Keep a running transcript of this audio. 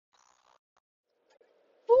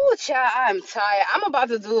Ooh, child, I'm tired. I'm about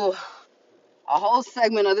to do a whole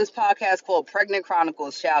segment of this podcast called Pregnant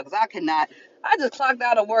Chronicles, child, because I cannot. I just clocked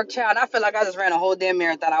out of work, child, and I feel like I just ran a whole damn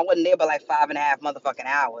marathon. I wasn't there but like 5.5 motherfucking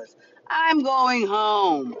hours. I'm going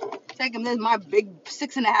home. Taking this, my big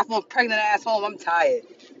 6.5 month pregnant ass home. I'm tired.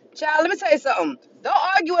 Child, let me tell you something. Don't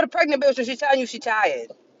argue with a pregnant bitch when she's telling you she's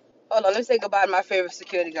tired. Hold on, let me say goodbye to my favorite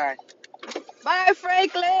security guard. Bye,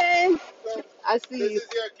 Franklin. So, I see this you. is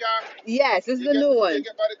your car? Yes, this is the new You one.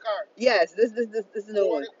 get by the car? Yes, this is the So new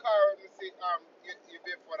what one. the car, let me see, you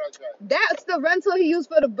been for that drive? That's the rental he used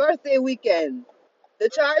for the birthday weekend.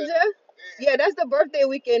 The So you said, Charger? Yeah, that's the birthday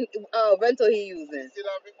weekend rental he you using. still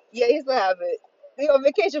have it? Yeah, he still have it. He on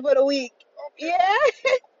vacation for the week. Okay. Yeah.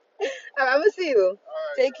 All right, I'm gonna see you. Alright,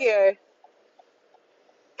 Take care.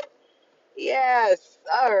 Yes.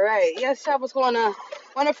 All right. Yes, Chop, what's going on?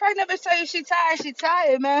 When a pregnant bitch tell you she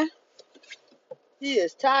tired, man. She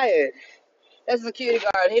is tired. That's a security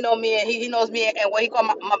guard. He know me and he knows me and what he call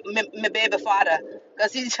my baby father,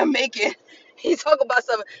 cause he's Jamaican. He talk about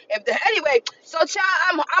something. Anyway, so child,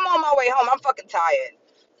 I'm on my way home. I'm fucking tired.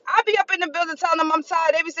 I be up in the building telling them I'm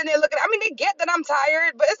tired. They be sitting there looking. I mean, they get that I'm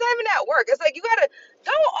tired, but it's not even at work. It's like you gotta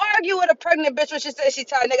don't argue with a pregnant bitch when she says she's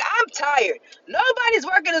tired. Nigga, I'm tired. Nobody's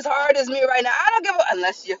working as hard as me right now. I don't give a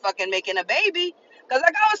unless you're fucking making a baby. Cause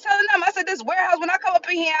like I was telling them, I said this warehouse when I come up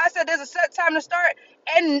in here, I said there's a set time to start,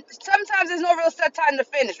 and sometimes there's no real set time to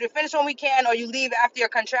finish. We finish when we can, or you leave after your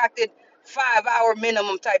contracted 5 hour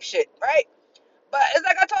minimum type shit, right? But it's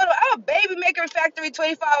like I told him, I'm a baby maker factory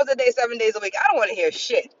 24 hours a day, 7 days a week. I don't want to hear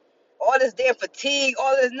shit. All this damn fatigue,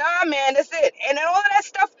 all this, nah, man, that's it. And then all of that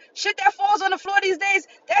stuff, shit that falls on the floor these days,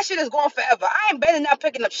 that shit is going forever. I ain't bending, not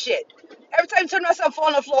picking up shit. Every time you turn around, something fall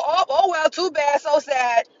on the floor, oh well, too bad, so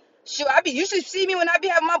sad. Shoot, you should see me when I be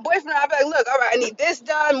having my boyfriend. I be like, look, all right, I need this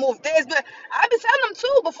done, move this. But I be telling them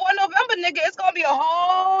too, before November, nigga, it's gonna be a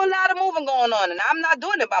whole lot of moving going on, and I'm not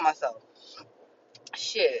doing it by myself.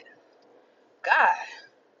 Shit, God.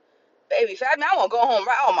 Baby, fat man, I want to go home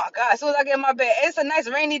right. Oh my God. As soon as I get in my bed, it's a nice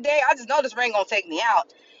rainy day. I just know this rain gonna take me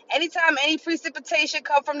out. Anytime any precipitation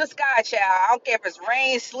come from the sky, child, I don't care if it's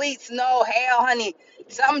rain, sleet, snow, hail, honey,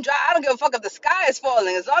 something dry. I don't give a fuck if the sky is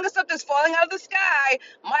falling. As long as something's falling out of the sky,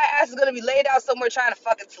 my ass is gonna be laid out somewhere trying to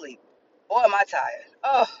fucking sleep. Boy, am I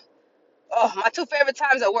tired. My two favorite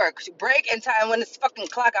times at work: break and time when it's fucking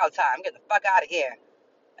clock out time. Get the fuck out of here.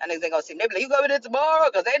 That niggas ain't gonna see me. They be like, you coming there tomorrow?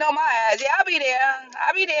 Cause they know my ass. Yeah, I'll be there.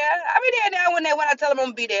 I'll be there now when I tell them I'm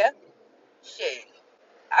gonna be there. Shit.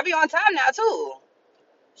 I be on time now too.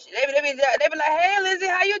 Shit, they be like, hey Lizzie,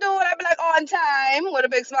 how you doing? I be like, on time with a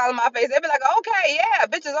big smile on my face. They be like, okay, yeah,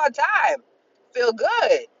 bitches on time. Feel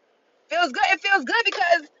good. Feels good. It feels good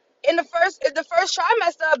because in the first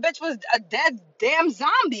trimester, a bitch was a dead damn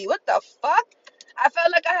zombie. What the fuck? I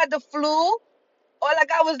felt like I had the flu. Or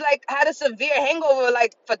like I was like had a severe hangover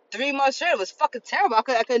like for 3 months straight. It was fucking terrible. I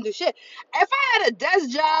couldn't do shit. If I had a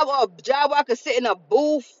desk job or a job where I could sit in a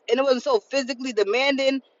booth and it wasn't so physically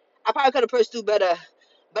demanding, I probably could have pushed through better.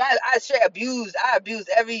 But I straight abused. I abused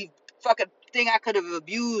every fucking thing I could have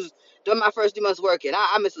abused during my first 3 months working.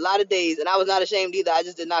 I missed a lot of days and I was not ashamed either. I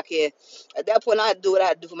just did not care. At that point, I had to do what I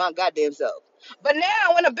had to do for my goddamn self. But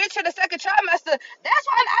now, when a bitch hit the second trimester, that's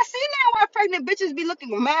why I see now why pregnant bitches be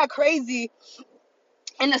looking mad crazy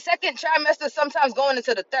in the second trimester, sometimes going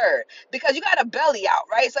into the third, because you got a belly out,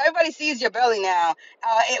 right? So everybody sees your belly now,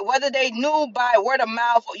 whether they knew by word of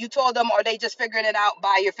mouth or you told them, or they just figuring it out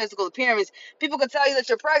by your physical appearance. People could tell you that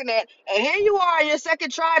you're pregnant, and here you are in your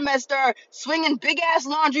second trimester swinging big ass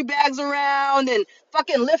laundry bags around and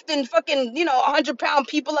fucking lifting fucking 100-pound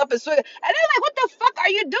people up and swinging, and they're like, what the fuck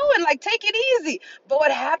are you doing? Like, take it easy. But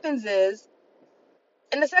what happens is,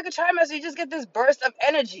 in the second trimester, you just get this burst of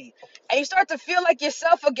energy, and you start to feel like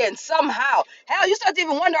yourself again somehow. Hell, you start to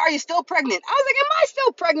even wonder, are you still pregnant? I was like, am I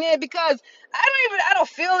still pregnant? Because I don't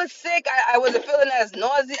feel as sick. I wasn't feeling as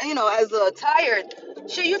nausea, as tired.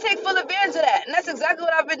 Shit, you take full advantage of that, and that's exactly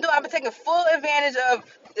what I've been doing. I've been taking full advantage of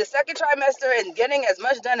the second trimester and getting as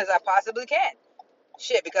much done as I possibly can.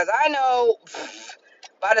 Shit, because I know.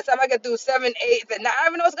 By the time I get through 7, 8, and I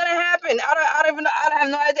don't even know what's gonna happen. I don't even know. I have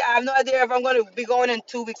no idea. I have no idea if I'm gonna be going in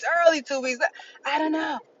 2 weeks early, 2 weeks. I don't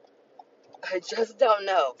know. I just don't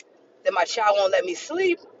know. Then my child won't let me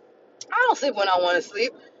sleep. I don't sleep when I want to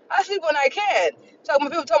sleep. I sleep when I can. So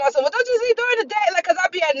when people tell me, well, don't you sleep during the day? Like, cause I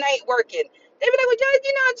be at night working. They be like, well,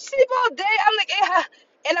 I sleep all day. I'm like, yeah.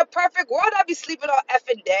 In a perfect world, I'd be sleeping all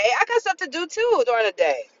effing day. I got stuff to do too during the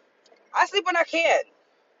day. I sleep when I can.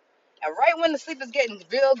 And right when the sleep is getting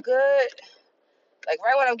real good, like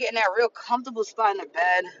right when I'm getting that real comfortable spot in the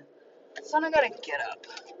bed, son, I gotta get up.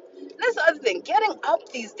 That's the other thing. Getting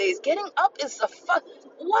up these days, getting up is a fuck.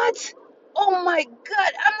 What? Oh my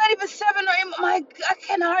god! I'm not even 7 or 8. I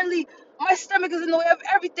can hardly. My stomach is in the way of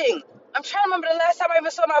everything. I'm trying to remember the last time I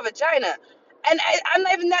even saw my vagina, and I'm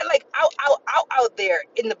not even that like out there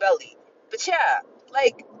in the belly. But yeah,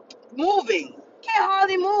 like moving. Can't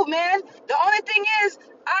hardly move, man. The only thing is,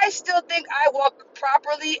 I still think I walk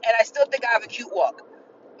properly, and I still think I have a cute walk.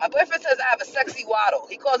 My boyfriend says I have a sexy waddle.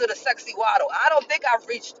 He calls it a sexy waddle. I don't think I've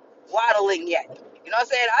reached waddling yet. You know what I'm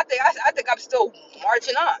saying? I think I'm still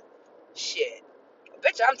marching on. Shit.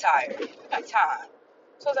 Bitch, I'm tired. I'm tired.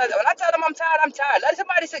 So when I tell them I'm tired, I'm tired. Let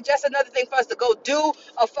somebody suggest another thing for us to go do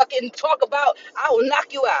or fucking talk about. I will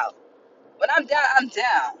knock you out. When I'm down, I'm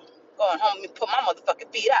down. Going home and put my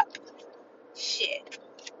motherfucking feet up. Shit.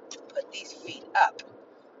 Put these feet up.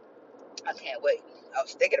 I can't wait. I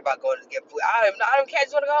was thinking about going to get food. I don't care. I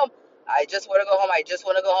just want to go home. I just want to go home. I just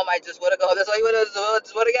want to go home. I just want to go home. That's all you want to do. I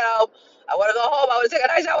just want to get home. I want to go home. I want to take a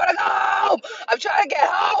nice. I want to go home. I'm trying to get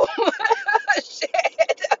home. Shit.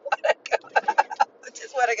 I want to go. I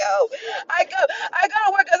just want to go. I go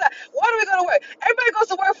to work. Why do we go to work? Everybody goes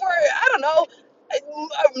to work for, I don't know,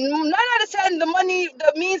 9 out of 10, the money,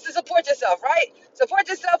 the means to support yourself, right? Support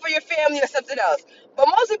yourself or your family or something else. But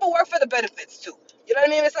most people work for the benefits too. You know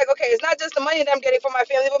what I mean? It's like, okay, it's not just the money that I'm getting for my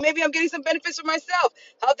family, but maybe I'm getting some benefits for myself.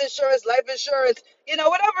 Health insurance, life insurance,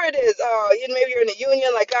 whatever it is. Maybe you're in a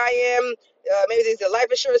union like I am. Maybe there's a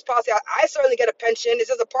life insurance policy. I certainly get a pension. It's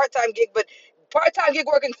just a part-time gig, but part-time gig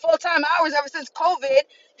working full-time hours ever since COVID.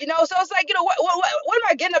 So it's like, what am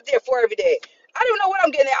I getting up there for every day? I don't even know what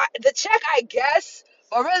I'm getting. The check, I guess,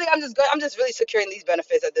 but really, I'm just good. I'm just really securing these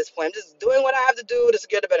benefits at this point. I'm just doing what I have to do to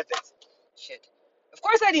secure the benefits. Shit. Of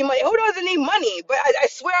course, I need money. Who doesn't need money? But I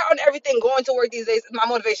swear on everything, going to work these days, my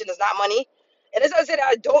motivation is not money. And it's not to say that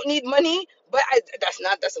I don't need money, but that's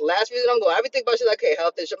the last reason I'm going. Everything about shit like, okay,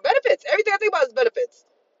 health insurance, benefits. Everything I think about is benefits.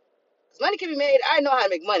 Because money can be made. I know how to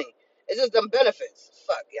make money. It's just them benefits.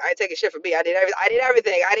 Fuck. I ain't taking shit from me. I need everything. I need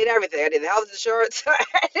everything. I need everything. I need the health insurance.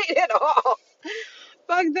 I need it all.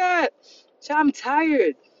 Fuck that. So I'm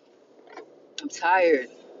tired. I'm tired.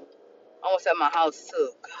 Almost at my house too.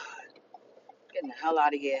 God, getting the hell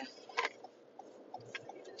out of here.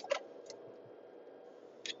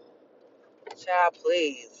 Child,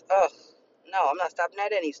 please. Ugh. No, I'm not stopping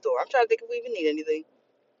at any store. I'm trying to think if we even need anything.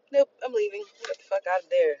 Nope, I'm leaving. Get the fuck out of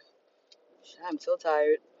there. I'm so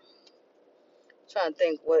tired. Trying to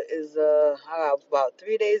think what is I got about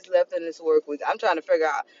 3 days left in this work week. I'm trying to figure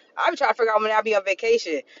out when I'll be on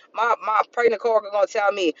vacation. My pregnant coworker gonna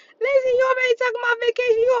tell me, Lizzie, you already talking about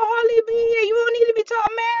vacation, you don't hardly be here, you don't need to be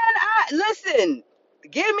talking, man. Listen,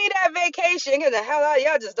 give me that vacation. Get the hell out.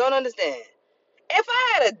 Y'all just don't understand. If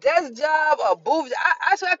I had a desk job or booth,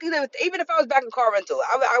 I swear I could live, even if I was back in car rental,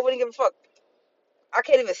 I wouldn't give a fuck. I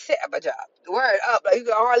can't even sit at my job. Word up, like you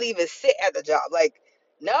can hardly even sit at the job. Like,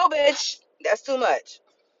 no, bitch, that's too much.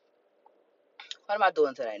 What am I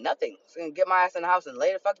doing today? Nothing. So I'm gonna get my ass in the house and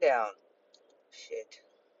lay the fuck down. Shit.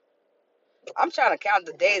 I'm trying to count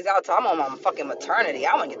the days out till I'm on my fucking maternity.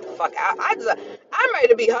 I want to get the fuck out. I'm ready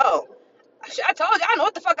to be home. I told you, I don't know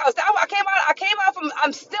what the fuck I was. I came out from.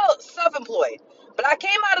 I'm still self-employed, but I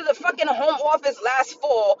came out of the fucking home office last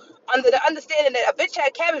fall under the understanding that a bitch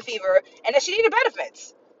had cabin fever and that she needed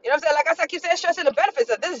benefits. You know what I'm saying? Like I said, I keep saying stressing the benefits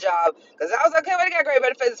of this job because I was like, okay, well, they got great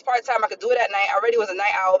benefits. It's part time. I could do it at night. I already was a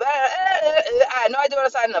night owl. I had no idea what I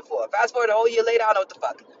was signing up for. Fast forward a whole year later, I don't know what the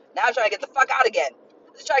fuck. Now I'm trying to get the fuck out again.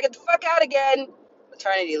 Just trying to get the fuck out again.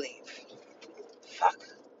 Maternity leave. Fuck.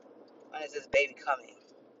 When is this baby coming?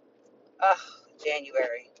 Ugh,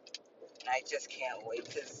 January. And I just can't wait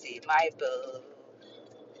to see my boo.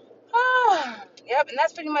 Oh, yep, and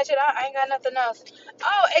that's pretty much it. I ain't got nothing else.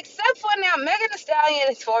 Oh, except for now, Megan Thee Stallion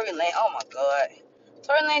and Tory Lane. Oh my God,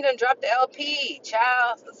 Tory Lane done dropped the LP,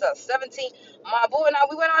 child. It's 17. My boo and I,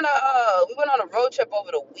 we went on a road trip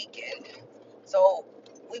over the weekend. So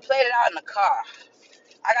we played it out in the car.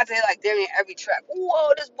 I got to hear like damn near every track.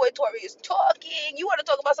 Whoa, this boy Tory is talking. You want to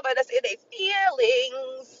talk about somebody that's in their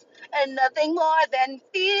feelings and nothing more than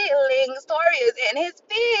feelings. Tory is in his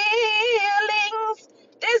feelings.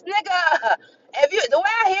 This nigga, the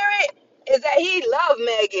way I hear it is that he loved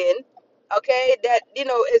Megan. Okay, that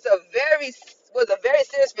it's was a very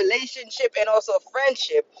serious relationship and also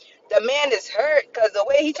friendship. The man is hurt because the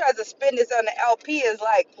way he tries to spin this on the LP is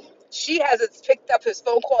like she hasn't picked up his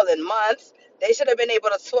phone call in months. They should have been able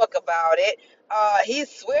to talk about it. He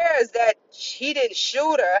swears that he didn't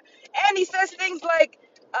shoot her, and he says things like,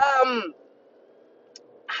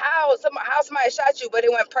 "How somebody shot you, but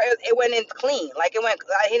it went in clean. Like it went.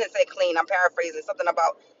 He didn't say clean. I'm paraphrasing something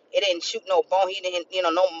about it didn't shoot no bone. He didn't,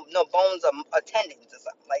 no bones or tendons or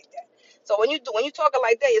something like that. So when you talking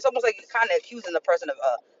like that, it's almost like you're kind of accusing the person of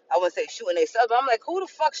I wouldn't say shooting themselves, but I'm like, who the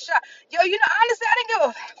fuck shot? Yo, honestly, I didn't give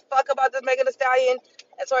a fuck about this Megan Thee Stallion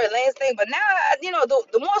and Tory Lanez thing, but now,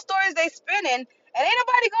 the more stories they spinning, and ain't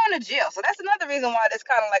nobody going to jail. So that's another reason why it's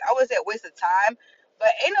kind of like, I wouldn't say a waste of time, but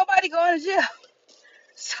ain't nobody going to jail.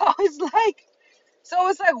 So it's like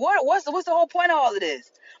what's the whole point of all of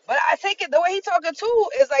this? But I take it the way he talking too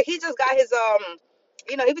is like he just got his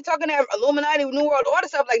he be talking that Illuminati New World Order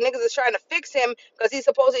stuff like niggas is trying to fix him because he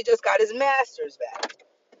supposedly just got his masters back.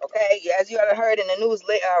 Okay, yeah, as you heard in the news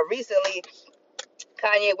recently,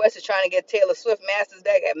 Kanye West is trying to get Taylor Swift masters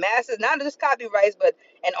back. At masters, not just copyrights, but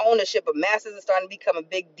an ownership of masters is starting to become a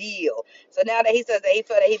big deal. So now that he says that he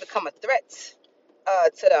felt that he become a threat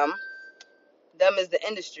to them is the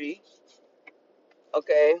industry.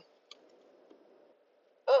 Okay.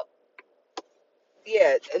 Oh,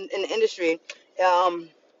 yeah, in the industry. Um,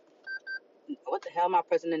 what the hell am I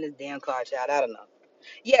pressing in this damn car, child? I don't know.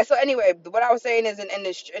 Yeah, so anyway, what I was saying is in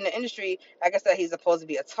the industry, like I said, he's supposed to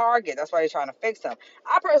be a target. That's why they're trying to fix him.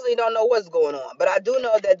 I personally don't know what's going on, but I do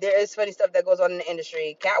know that there is funny stuff that goes on in the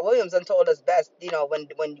industry. Cat Williams done told us best, when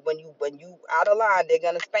you out of line, they're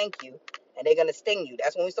gonna spank you and they're gonna sting you.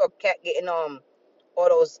 That's when we saw Cat getting all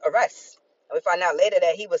those arrests. And we found out later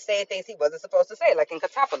that he was saying things he wasn't supposed to say, like in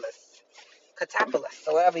Catapolis,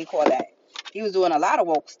 or whatever you call that. He was doing a lot of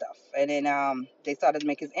woke stuff, and then they started to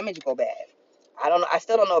make his image go bad. I don't know. I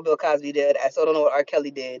still don't know what Bill Cosby did. I still don't know what R. Kelly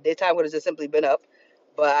did. Their time would have just simply been up.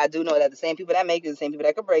 But I do know that the same people that make you, the same people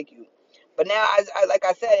that could break you. But now, like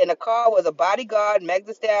I said, in the car was a bodyguard, Meg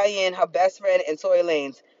Thee Stallion, her best friend, and Tory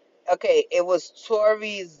Lanez. Okay, it was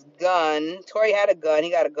Tory's gun. Tory had a gun. He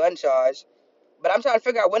got a gun charge. But I'm trying to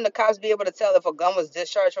figure out when the cops be able to tell if a gun was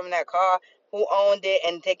discharged from that car, who owned it,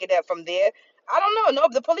 and take it up from there. I don't know. No,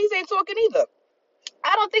 the police ain't talking either.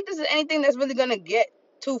 I don't think this is anything that's really gonna get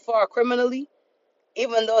too far criminally,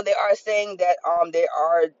 even though they are saying that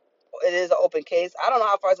it is an open case. I don't know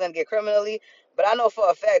how far it's gonna get criminally, but I know for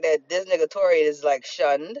a fact that this nigga Tory is like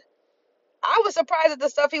shunned. I was surprised at the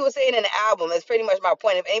stuff he was saying in the album. It's pretty much my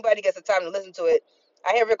point. If anybody gets the time to listen to it,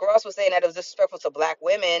 I hear Rick Ross was saying that it was disrespectful to black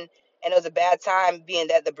women, and it was a bad time being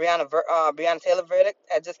that the Breonna Taylor verdict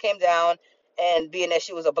had just came down, and being that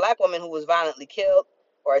she was a black woman who was violently killed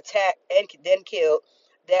or attacked and then killed,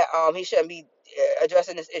 that he shouldn't be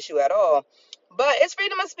addressing this issue at all. But it's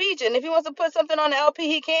freedom of speech, and if he wants to put something on the LP,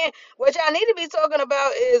 he can. What y'all need to be talking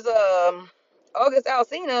about is August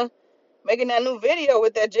Alsina making that new video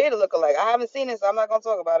with that Jada lookalike. I haven't seen it, so I'm not gonna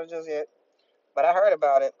talk about it just yet. But I heard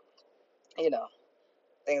about it. You know,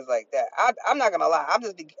 things like that. I'm not gonna lie.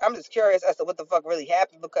 I'm just curious as to what the fuck really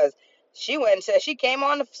happened because she went and said she came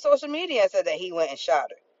on the social media and said that he went and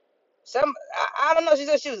shot her. I don't know. She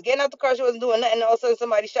said she was getting out the car. She wasn't doing nothing. And all of a sudden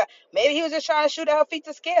somebody shot. Maybe he was just trying to shoot at her feet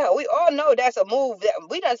to scare her. We all know that's a move.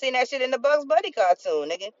 We done seen that shit in the Bugs Bunny cartoon,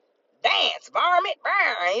 nigga. Dance, varmint,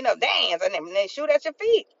 burn. Dance, and then they shoot at your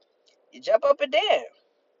feet. You jump up and down.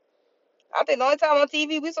 I think the only time on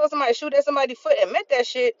TV we saw somebody shoot at somebody's foot and meant that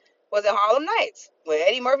shit was in Harlem Nights, where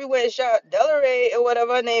Eddie Murphy went and shot Delray or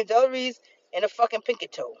whatever her name, Delreese, in the fucking pinky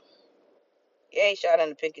toe. Yeah, he shot in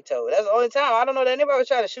the pinky toe. That's the only time. I don't know that anybody was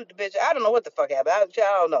trying to shoot the bitch. I don't know what the fuck happened. I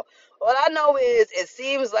don't know. All I know is it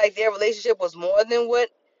seems like their relationship was more than what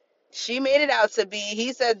she made it out to be.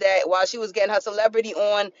 He said that while she was getting her celebrity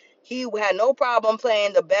on, he had no problem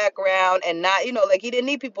playing the background and not, like he didn't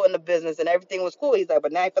need people in the business and everything was cool. He's like,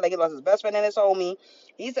 but now I feel like he lost his best friend and his homie.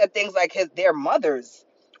 He said things like their mothers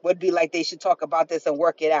would be like they should talk about this and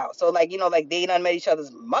work it out. So like, like they done met each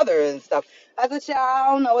other's mother and stuff. I said, I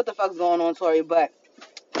don't know what the fuck's going on, Tori, but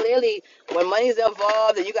clearly when money's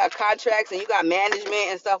involved and you got contracts and you got management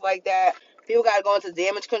and stuff like that, people got to go into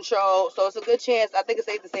damage control. So it's a good chance. I think it's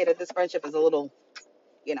safe to say that this friendship is a little,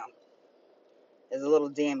 you know, is a little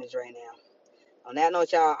damaged right now. On that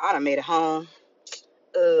note, y'all, I done made it home.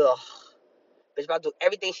 Ugh. Bitch about to do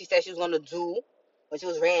everything she said she was going to do when she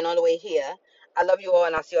was ran on the way here. I love you all,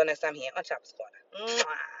 and I'll see you all next time here on Chopper's Corner.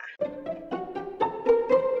 Mwah.